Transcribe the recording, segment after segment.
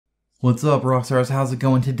What's up, Rockstars? How's it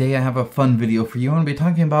going? Today I have a fun video for you. I'm going to be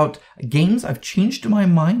talking about games I've changed my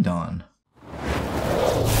mind on.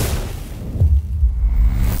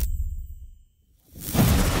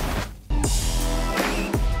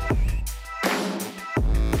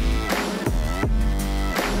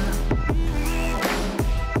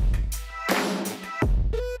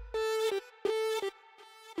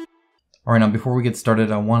 Alright, now before we get started,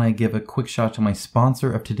 I want to give a quick shout out to my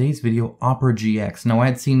sponsor of today's video, Opera GX. Now, I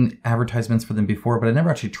had seen advertisements for them before, but I never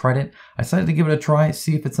actually tried it. I decided to give it a try,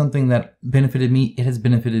 see if it's something that benefited me. It has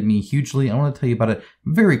benefited me hugely. I want to tell you about it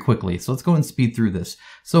very quickly, so let's go and speed through this.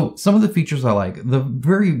 So, some of the features I like. The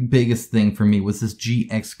very biggest thing for me was this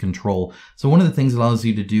GX control. So, one of the things it allows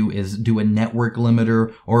you to do is do a network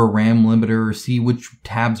limiter or a RAM limiter, or see which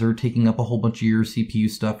tabs are taking up a whole bunch of your CPU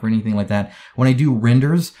stuff or anything like that. When I do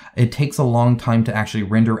renders, it takes a long time to actually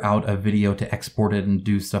render out a video to export it and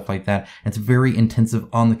do stuff like that. It's very intensive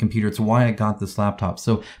on the computer. It's why I got this laptop.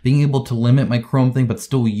 So being able to limit my Chrome thing but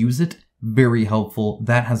still use it, very helpful.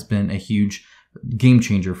 That has been a huge game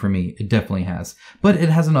changer for me. It definitely has. But it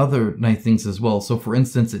has other nice things as well. So for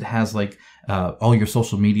instance, it has like all your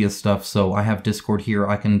social media stuff. So I have Discord here.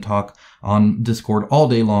 I can talk on Discord all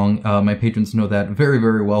day long. My patrons know that very,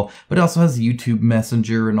 very well. But it also has YouTube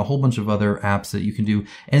Messenger and a whole bunch of other apps that you can do.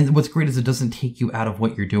 And what's great is it doesn't take you out of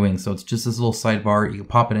what you're doing. So it's just this little sidebar. You can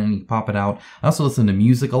pop it in, you can pop it out. I also listen to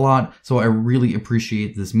music a lot. So I really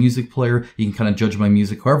appreciate this music player. You can kind of judge my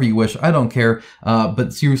music however you wish. I don't care.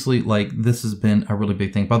 But seriously, like, this has been a really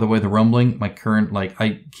big thing. By the way, the rumbling, my current, like,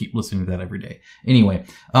 I keep listening to that every day. Anyway,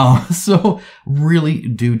 so really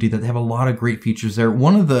do that. They have a lot of great features there.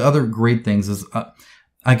 One of the other great things is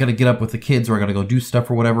I got to get up with the kids or I got to go do stuff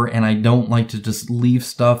or whatever, and I don't like to just leave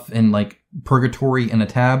stuff in like purgatory in a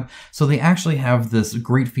tab. So they actually have this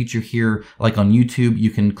great feature here, like on YouTube.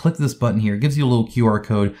 You can click this button here. It gives you a little QR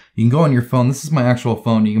code. You can go on your phone. This is my actual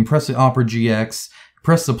phone. You can press the Opera GX,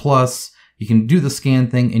 press the plus. You can do the scan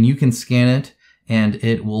thing, and you can scan it, and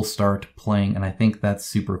it will start playing. And I think that's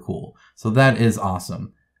super cool. So that is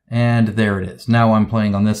awesome. And there it is. Now I'm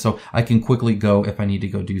playing on this, so I can quickly go if I need to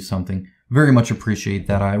go do something. Very much appreciate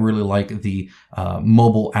that. I really like the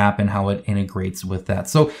mobile app and how it integrates with that.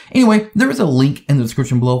 So anyway, there is a link in the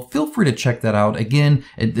description below. Feel free to check that out. Again,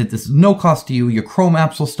 this is no cost to you. Your Chrome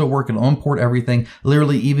apps will still work. It'll import everything.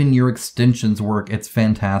 Literally, even your extensions work. It's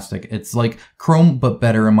fantastic. It's like Chrome, but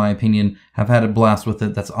better in my opinion. Have had a blast with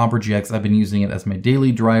it. That's Opera GX. I've been using it as my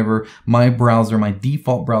daily driver, my browser, my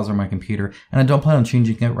default browser on my computer, and I don't plan on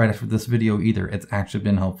changing it right after this video either. It's actually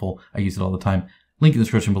been helpful. I use it all the time. Link in the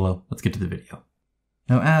description below. Let's get to the video.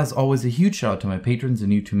 Now, as always, a huge shout out to my patrons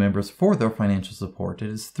and YouTube members for their financial support. It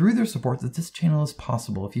is through their support that this channel is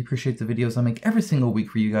possible. If you appreciate the videos I make every single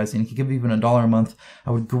week for you guys, and you can give even $1 a month,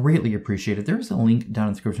 I would greatly appreciate it. There is a link down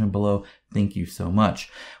in the description below. Thank you so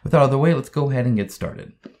much. With that out of the way, let's go ahead and get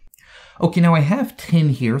started. Okay, now I have 10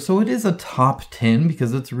 here, so it is a top 10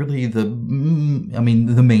 because it's really the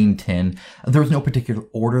main 10. There's no particular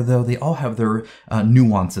order though. They all have their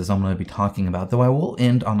nuances I'm going to be talking about, though I will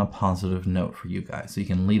end on a positive note for you guys, so you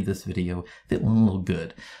can leave this video feeling a little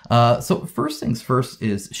good. So first things first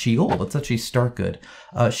is Sheol. Let's actually start good.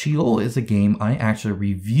 Sheol is a game I actually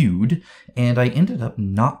reviewed, and I ended up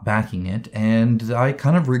not backing it, and I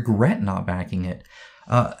kind of regret not backing it.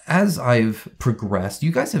 As I've progressed,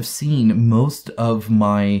 you guys have seen most of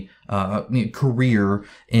my career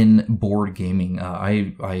in board gaming.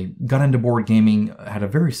 I got into board gaming, had a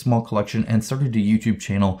very small collection, and started a YouTube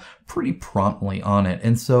channel pretty promptly on it.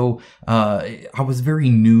 And so I was very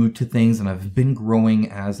new to things, and I've been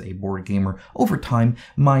growing as a board gamer. Over time,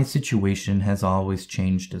 my situation has always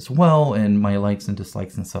changed as well, and my likes and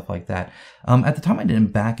dislikes and stuff like that. At the time, I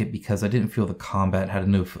didn't back it because I didn't feel the combat had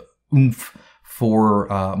enough oomph for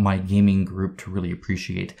my gaming group to really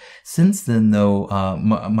appreciate. Since then, though,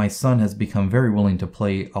 my son has become very willing to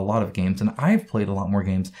play a lot of games, and I've played a lot more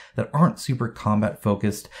games that aren't super combat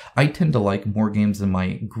focused. I tend to like more games than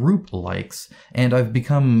my group likes, and I've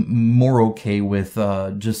become more okay with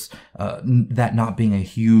just that not being a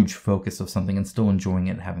huge focus of something and still enjoying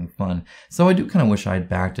it and having fun. So I do kind of wish I had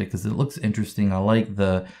backed it because it looks interesting. I like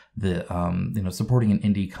the supporting an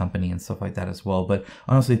indie company and stuff like that as well. But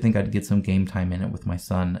I honestly think I'd get some game time in it with my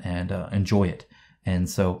son and enjoy it. And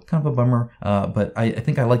so kind of a bummer, but I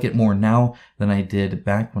think I like it more now than I did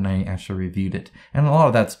back when I actually reviewed it. And a lot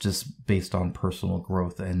of that's just based on personal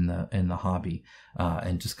growth in the hobby,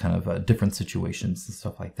 and just kind of different situations and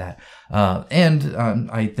stuff like that.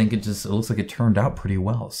 I think it looks like it turned out pretty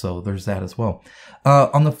well. So there's that as well.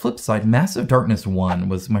 On the flip side, Massive Darkness 1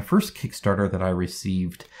 was my first Kickstarter that I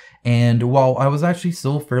received. And while I was actually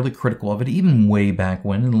still fairly critical of it, even way back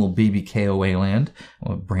when in little baby KOA land,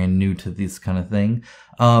 brand new to this kind of thing,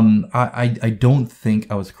 I don't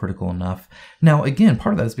think I was critical enough. Now, again,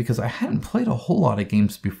 part of that is because I hadn't played a whole lot of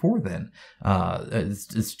games before then.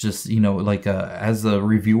 It's just, you know, like as a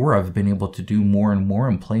reviewer, I've been able to do more and more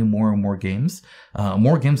and play more and more games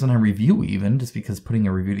than I review even, just because putting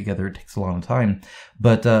a review together, it takes a long time.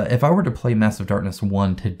 But if I were to play Massive Darkness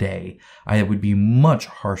 1 today, I would be much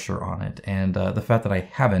harsher on it. And the fact that I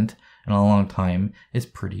haven't in a long time is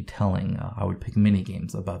pretty telling. I would pick mini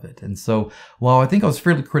games above it. And so while I think I was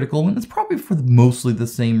fairly critical, and it's probably for mostly the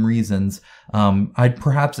same reasons, I'd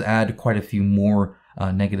perhaps add quite a few more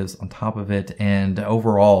negatives on top of it, and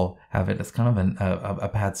overall have it as kind of a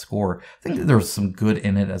bad score. I think that there's some good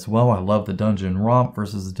in it as well. I love the dungeon romp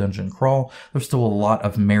versus the dungeon crawl. There's still a lot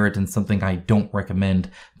of merit in something I don't recommend,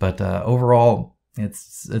 but overall,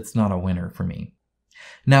 it's not a winner for me.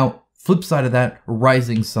 Now, flip side of that,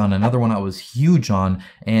 Rising Sun, another one I was huge on,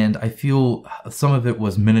 and I feel some of it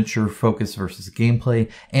was miniature focus versus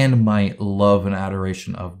gameplay, and my love and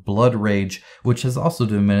adoration of Blood Rage, which has also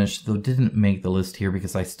diminished, though didn't make the list here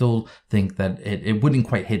because I still think that it wouldn't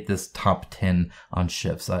quite hit this top 10 on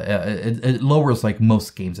shifts. It lowers like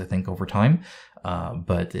most games, I think, over time.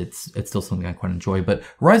 But it's still something I quite enjoy. But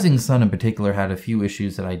Rising Sun in particular had a few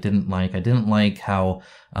issues that I didn't like. I didn't like how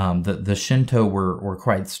the Shinto were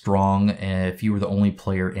quite strong if you were the only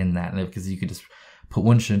player in that, because you could just put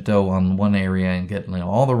one Shinto on one area and get, you know,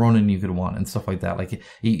 all the Ronin you could want and stuff like that. Like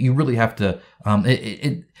you really have to.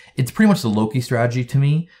 It's pretty much the Loki strategy to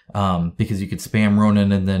me, because you could spam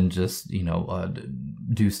Ronin and then just, you know,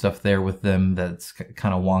 do stuff there with them that's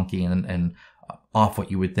kind of wonky and off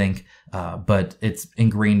what you would think, but it's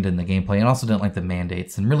ingrained in the gameplay. And also didn't like the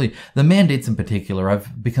mandates, and really the mandates in particular.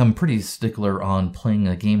 I've become pretty stickler on playing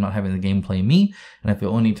a game, not having the game play me, and I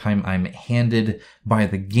feel any time I'm handed by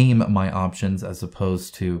the game my options as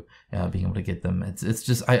opposed to being able to get them. It's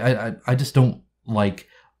just I just don't like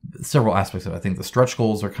several aspects of it. I think the stretch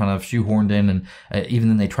goals are kind of shoehorned in, and even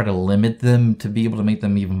then they try to limit them to be able to make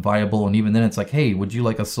them even viable. And even then it's like, hey, would you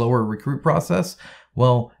like a slower recruit process?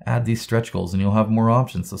 Well, add these stretch goals and you'll have more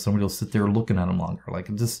options, so somebody will sit there looking at them longer.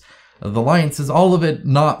 Like, just the alliance is all of it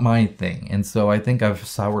not my thing, and so I think I've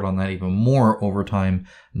soured on that even more over time,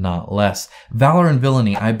 not less. Valor and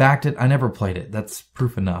Villainy, I backed it, I never played it. That's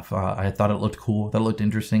proof enough. I thought it looked cool, that it looked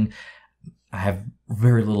interesting. I have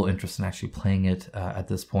very little interest in actually playing it at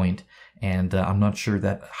this point, and I'm not sure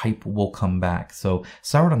that hype will come back. So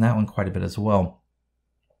soured on that one quite a bit as well.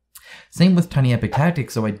 Same with Tiny Epic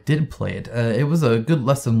Tactics, so I did play it. It was a good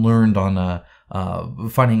lesson learned on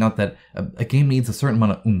finding out that a game needs a certain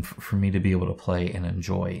amount of oomph for me to be able to play and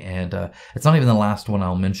enjoy. And it's not even the last one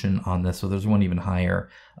I'll mention on this, so there's one even higher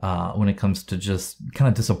when it comes to just kind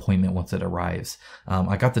of disappointment once it arrives.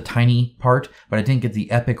 I got the tiny part, but I didn't get the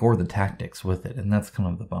epic or the tactics with it, and that's kind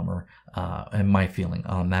of the bummer and my feeling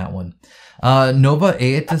on that one. Nova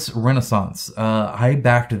Aetus Renaissance. I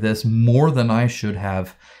backed this more than I should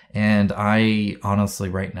have. And I honestly,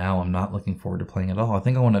 right now, I'm not looking forward to playing at all. I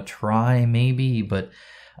think I want to try maybe, but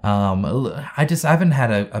I haven't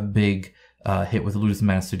had a big hit with Ludus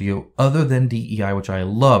Mass Studio other than DEI, which I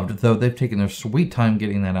loved, though they've taken their sweet time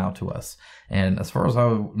getting that out to us. And as far as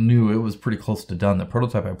I knew, it was pretty close to done. The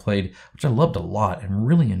prototype I played, which I loved a lot and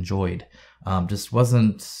really enjoyed, just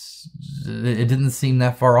wasn't, it didn't seem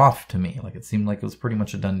that far off to me. Like, it seemed like it was pretty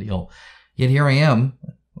much a done deal. Yet here I am,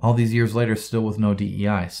 all these years later, still with no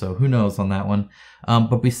DEI, so who knows on that one.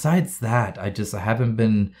 But besides that, I haven't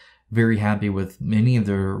been very happy with many of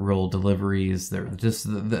their real deliveries. They're just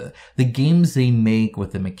the games they make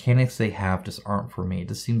with the mechanics they have just aren't for me. It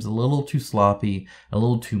just seems a little too sloppy, a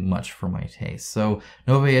little too much for my taste. So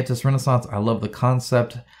Nova Aetus Renaissance, I love the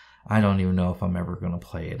concept. I don't even know if I'm ever going to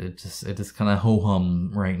play it. It just kind of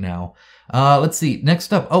ho-hum right now. Let's see.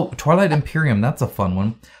 Next up. Oh, Twilight Imperium. That's a fun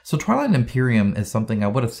one. So Twilight Imperium is something I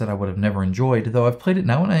would have said I would have never enjoyed, though I've played it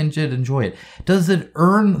now and I did enjoy it. Does it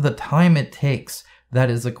earn the time it takes? That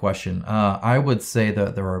is a question. I would say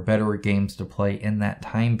that there are better games to play in that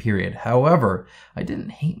time period. However, I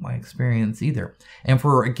didn't hate my experience either. And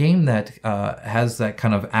for a game that has that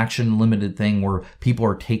kind of action-limited thing where people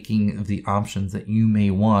are taking the options that you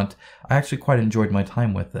may want, I actually quite enjoyed my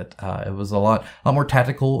time with it. It was a lot more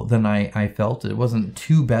tactical than I felt. It wasn't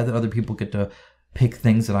too bad that other people get to pick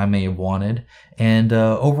things that I may have wanted, and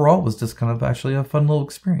overall it was just kind of actually a fun little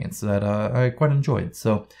experience that I quite enjoyed.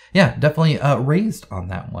 So yeah, definitely raised on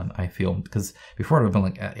that one, I feel, because before I would have been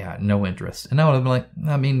like, yeah, no interest, and now I would have been like,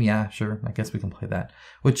 I mean, yeah, sure, I guess we can play that,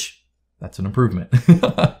 which that's an improvement.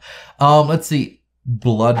 Let's see,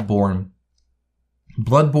 Bloodborne.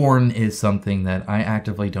 Bloodborne is something that I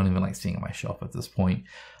actively don't even like seeing on my shelf at this point.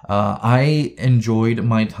 I enjoyed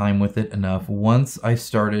my time with it enough once I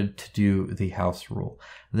started to do the house rule.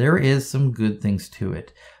 There is some good things to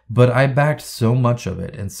it, but I backed so much of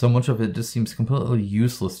it, and so much of it just seems completely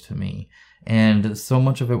useless to me. And so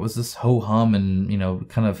much of it was this ho-hum and,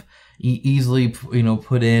 kind of easily,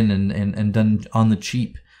 put in and done on the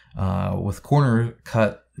cheap, with corners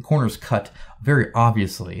cut very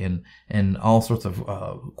obviously, and all sorts of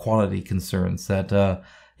quality concerns that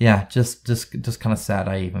just kind of sad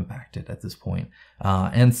I even backed it at this point,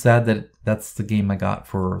 and sad that that's the game I got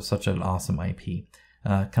for such an awesome IP.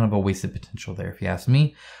 Kind of a wasted potential there, if you ask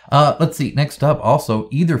me. Let's see. Next up, also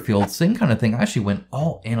Aetherfield, same kind of thing. I actually went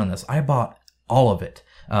all in on this. I bought all of it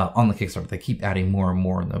on the Kickstarter. They keep adding more and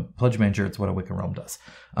more in the Pledge Manager. It's what a Wicked Realm does.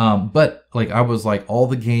 But I was like, all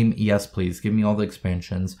the game, yes, please give me all the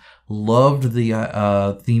expansions. Loved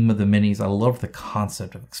the theme of the minis. I loved the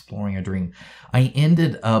concept of exploring a dream. I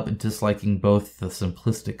ended up disliking both the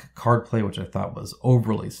simplistic card play, which I thought was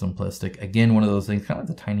overly simplistic. Again, one of those things, kind of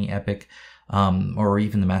like the Tiny Epic, or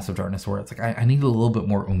even the Massive Darkness, where it's like I need a little bit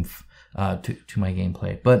more oomph to my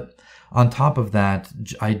gameplay. But on top of that,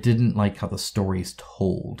 I didn't like how the story is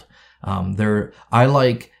told. I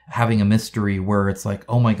like having a mystery where it's like,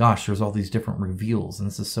 oh my gosh, there's all these different reveals, and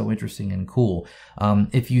this is so interesting and cool.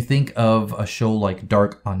 If you think of a show like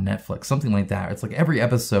Dark on Netflix, something like that, it's like every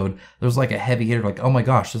episode there's like a heavy hitter, like, oh my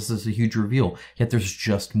gosh, this is a huge reveal. Yet there's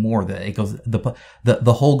just more that it goes,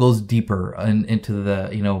 the whole goes deeper into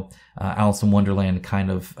the Alice in Wonderland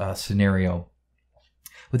kind of scenario.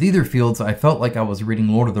 With Aetherfields, I felt like I was reading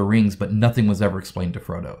Lord of the Rings, but nothing was ever explained to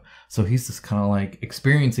Frodo. So he's just kind of like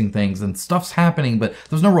experiencing things and stuff's happening, but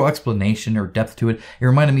there's no real explanation or depth to it. It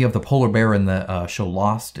reminded me of the polar bear in the show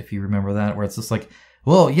Lost, if you remember that, where it's just like,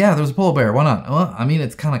 well, yeah, there's a polar bear. Why not? Well, I mean,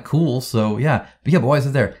 it's kind of cool, so yeah. But why is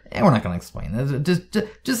it there? We're not going to explain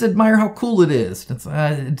it. Just admire how cool it is. It's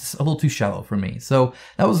a little too shallow for me. So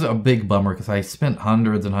that was a big bummer because I spent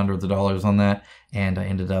hundreds and hundreds of dollars on that, and I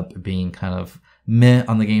ended up being kind of meh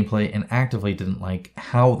on the gameplay and actively didn't like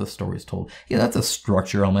how the story is told. Yeah, that's a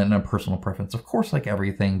structure element and a personal preference, of course, like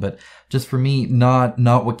everything, but just for me, not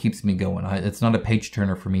what keeps me going. It's not a page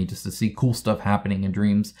turner for me just to see cool stuff happening in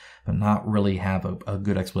dreams, but not really have a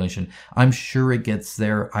good explanation. I'm sure it gets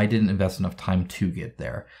there. I didn't invest enough time to get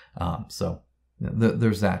there. So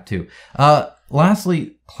there's that too.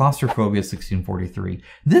 Lastly, Claustrophobia 1643.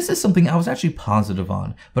 This is something I was actually positive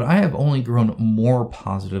on, but I have only grown more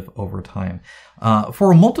positive over time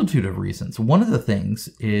for a multitude of reasons. One of the things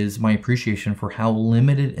is my appreciation for how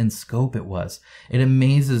limited in scope it was. It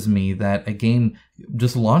amazes me that a game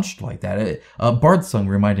just launched like that. Bard's Song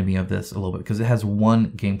reminded me of this a little bit because it has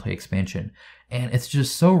one gameplay expansion. And it's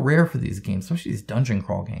just so rare for these games, especially these dungeon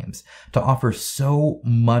crawl games, to offer so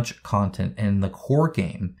much content in the core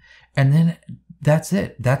game. And then that's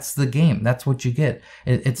it. That's the game. That's what you get.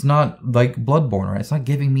 It's not like Bloodborne, right? It's not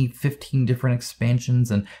giving me 15 different expansions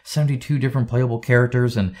and 72 different playable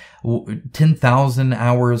characters and 10,000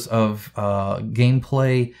 hours of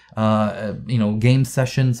gameplay, game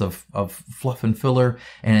sessions of fluff and filler.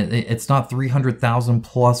 And it's not 300,000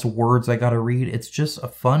 plus words I gotta read. It's just a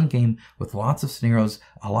fun game with lots of scenarios,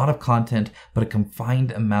 a lot of content, but a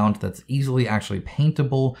confined amount that's easily actually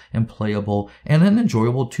paintable and playable, and an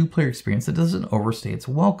enjoyable two-player experience that doesn't overstay its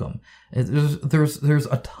welcome. There's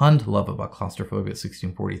a ton to love about Claustrophobia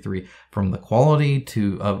 1643, from the quality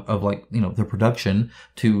to the production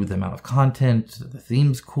to the amount of content. The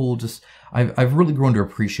theme's cool. Just I've really grown to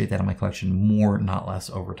appreciate that in my collection more, not less,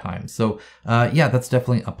 over time. So yeah, that's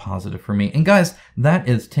definitely a positive for me. And guys, that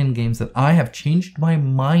is 10 games that I have changed my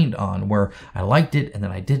mind on, where I liked it and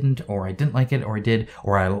then I didn't, or I didn't like it, or I did,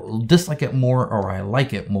 or I dislike it more, or I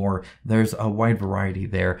like it more. There's a wide variety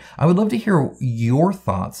there. I would love to hear your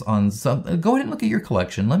thoughts on some. Go ahead and look at your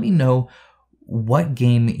collection. Let me know what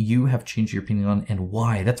game you have changed your opinion on and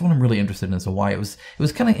why. That's what I'm really interested in, is why. It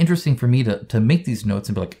was kind of interesting for me to make these notes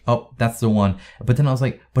and be like, oh, that's the one. But then I was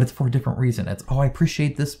like, but it's for a different reason. It's, oh, I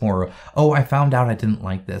appreciate this more. Or, oh, I found out I didn't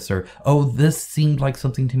like this. Or, oh, this seemed like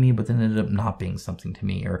something to me, but then ended up not being something to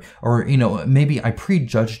me. Or maybe I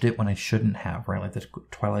prejudged it when I shouldn't have, right? Like the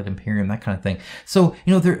Twilight Imperium, that kind of thing. So,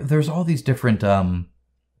 there's all these different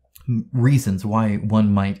reasons why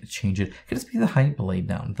one might change it. It could just be the hype laid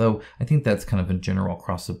down, though I think that's kind of in general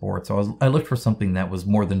across the board. So I looked for something that was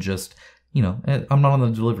more than just, I'm not on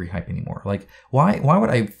the delivery hype anymore. Like, why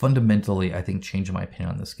would I fundamentally, I think, change my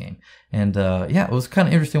opinion on this game? And yeah, it was kind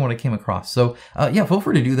of interesting what I came across. So yeah, feel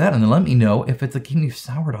free to do that, and then let me know if it's a game you've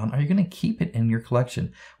soured on. Are you going to keep it in your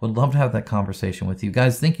collection? Would love to have that conversation with you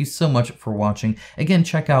guys. Thank you so much for watching. Again,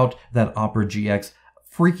 check out that Opera GX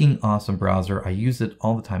freaking awesome browser. I use it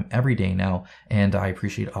all the time, every day now, and I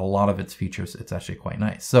appreciate a lot of its features. It's actually quite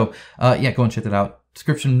nice. So yeah, go and check that out.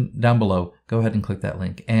 Description down below. Go ahead and click that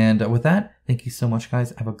link. And with that, thank you so much,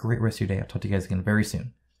 guys. Have a great rest of your day. I'll talk to you guys again very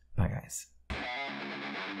soon. Bye, guys.